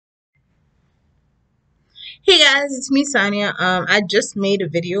Hey guys, it's me, Sonia. I just made a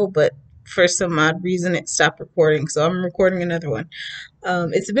video, but for some odd reason it stopped recording, so I'm recording another one.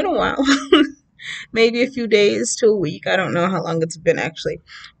 It's been a while, maybe a few days to a week. I don't know how long it's been actually,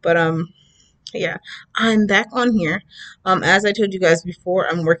 but yeah, I'm back on here. As I told you guys before,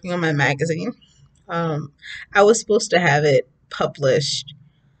 I'm working on my magazine. Um, I was supposed to have it published,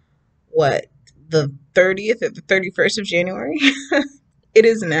 what, the 30th or the 31st of January? It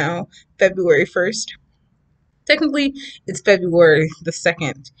is now February 1st. Technically, it's February the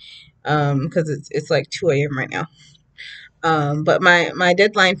 2nd, because it's like 2 a.m. right now. But my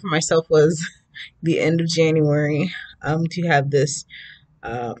deadline for myself was the end of January, to have this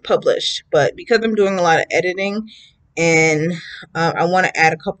published. But because I'm doing a lot of editing and I want to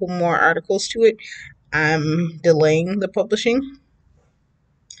add a couple more articles to it, I'm delaying the publishing.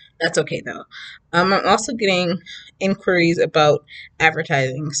 That's okay though. I'm also getting inquiries about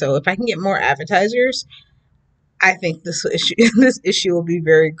advertising. So if I can get more advertisers, I think this issue this issue will be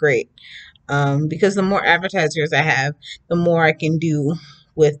very great. Because the more advertisers I have, the more I can do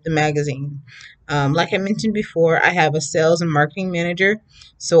with the magazine. Like I mentioned before, I have a sales and marketing manager,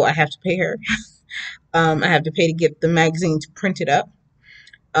 so I have to pay her. I have to pay to get the magazines printed up.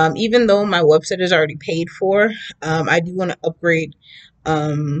 Even though my website is already paid for, I do want to upgrade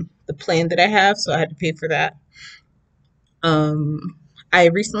the plan that I have, so I had to pay for that. Um, I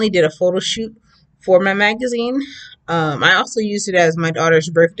recently did a photo shoot for my magazine. I also used it as my daughter's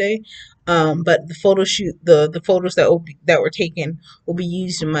birthday. But the photo shoot, the photos that were taken will be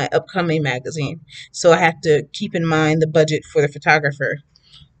used in my upcoming magazine. So I have to keep in mind the budget for the photographer.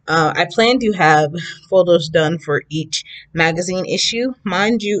 I plan to have photos done for each magazine issue.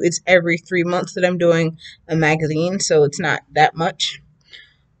 Mind you, it's every 3 months that I'm doing a magazine, so it's not that much.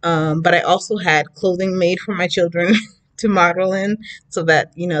 But I also had clothing made for my children to model in, so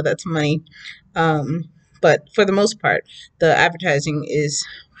that that's money. Um, but for the most part, the advertising is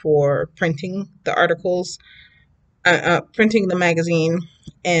for printing the articles, printing the magazine,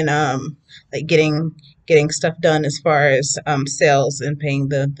 and like getting stuff done as far as sales and paying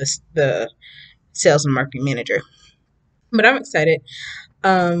the sales and marketing manager. But I'm excited.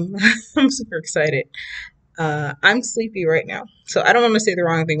 Um, I'm super excited. I'm sleepy right now, so I don't want to say the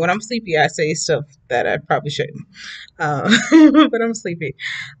wrong thing. When I'm sleepy, I say stuff that I probably shouldn't. Uh, but I'm sleepy.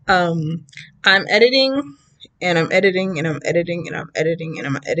 Um, I'm editing, and I'm editing, and I'm editing, and I'm editing, and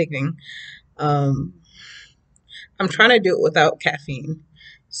I'm editing. Um, I'm trying to do it without caffeine,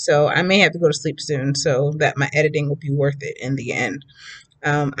 so I may have to go to sleep soon, so that my editing will be worth it in the end.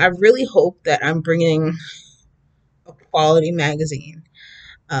 I really hope that I'm bringing a quality magazine.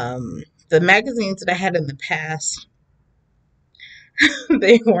 The magazines that I had in the past,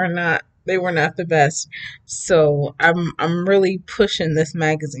 they were not the best. So I'm really pushing this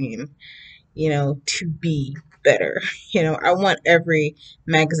magazine, to be better. I want every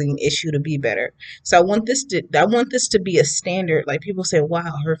magazine issue to be better. So I want this to be a standard. Like people say,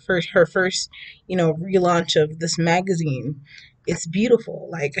 wow, her first, relaunch of this magazine. It's beautiful.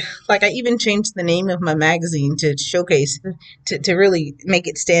 Like I even changed the name of my magazine to showcase to really make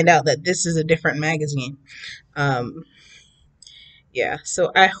it stand out that this is a different magazine. Um, yeah,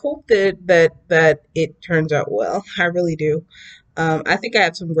 so I hope that it turns out well. I really do. I think I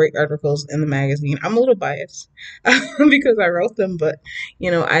have some great articles in the magazine. I'm a little biased because I wrote them, but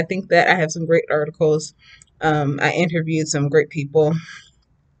I think that I have some great articles. I interviewed some great people.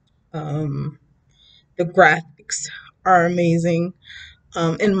 Um, the graphics are amazing.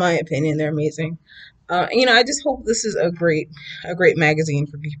 In my opinion, they're amazing. I just hope this is a great magazine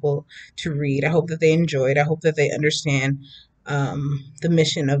for people to read. I hope that they enjoy it. I hope that they understand the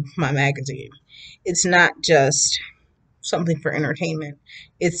mission of my magazine. It's not just something for entertainment.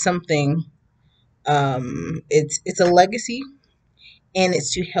 It's something. It's a legacy, and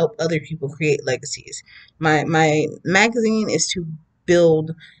it's to help other people create legacies. My magazine is to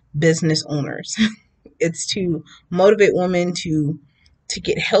build business owners. It's to motivate women to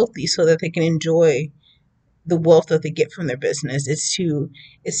get healthy so that they can enjoy the wealth that they get from their business. It's to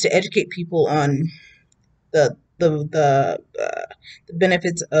educate people on the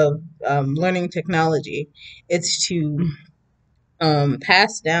benefits of learning technology. It's to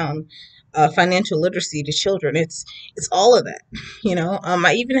pass down financial literacy to children. It's all of that.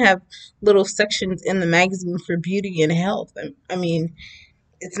 I even have little sections in the magazine for beauty and health. I mean,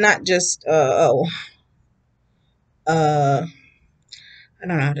 it's not just uh, I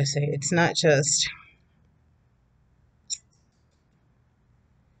don't know how to say it. It's not just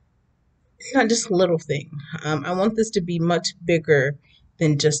a little thing. I want this to be much bigger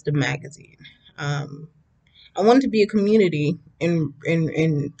than just a magazine. Um, I want it to be a community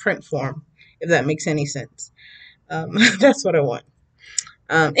in print form, if that makes any sense. That's what I want.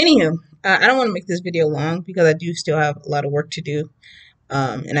 Anywho, I don't want to make this video long because I do still have a lot of work to do.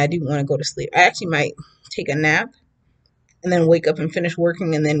 And I do want to go to sleep. I actually might take a nap and then wake up and finish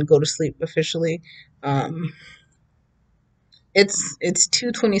working and then go to sleep officially. Um, it's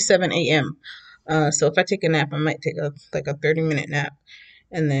 2:27 a.m. So if I take a nap, I might take a 30-minute nap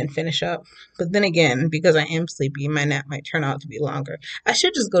and then finish up. But then again, because I am sleepy, my nap might turn out to be longer. I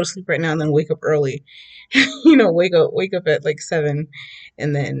should just go to sleep right now and then wake up early. Wake up at like 7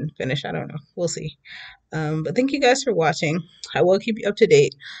 and then finish. I don't know. We'll see. But thank you guys for watching. I will keep you up to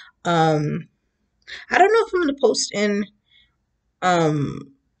date. Um, I don't know if I'm gonna post um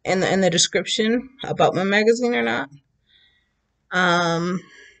in the description about my magazine or not. Um,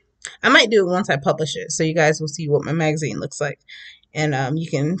 I might do it once I publish it, so you guys will see what my magazine looks like. And you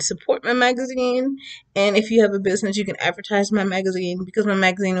can support my magazine. And if you have a business, you can advertise my magazine because my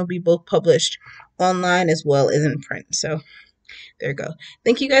magazine will be both published online as well as in print. So there you go.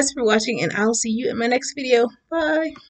 Thank you guys for watching, and I'll see you in my next video. Bye.